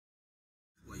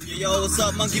Yo, what's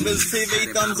up, Monkey Biz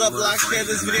TV? Thumbs up, like, share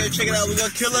this video, check it out. We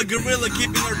got Killer Gorilla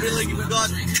keeping it real. We got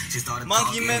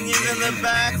Monkey Minion in the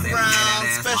background,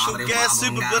 special guest,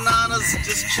 Super Bananas,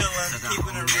 just chilling,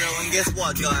 keeping it real. And guess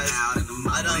what, guys?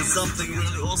 I done something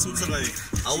really awesome today.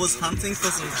 I was hunting for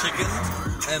some chicken,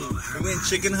 and we went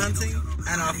chicken hunting,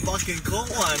 and I fucking caught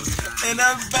one in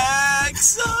a bag,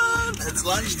 son! It's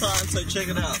lunchtime, so check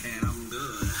it out.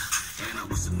 I'm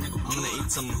gonna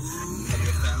eat some for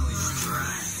your family.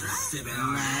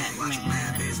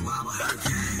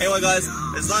 Anyway, guys,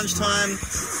 it's lunchtime.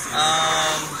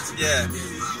 Yeah,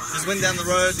 just went down the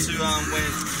road to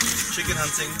went chicken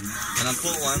hunting, and I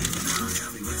caught one.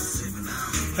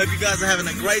 Hope you guys are having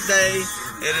a great day.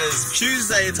 It is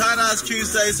Tuesday, Tight Ass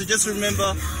Tuesday, so just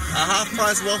remember,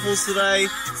 half-price waffles today,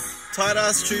 Tight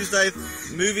Ass Tuesday,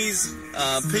 movies,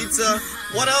 pizza.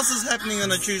 What else is happening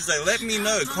on a Tuesday? Let me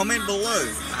know. Comment below.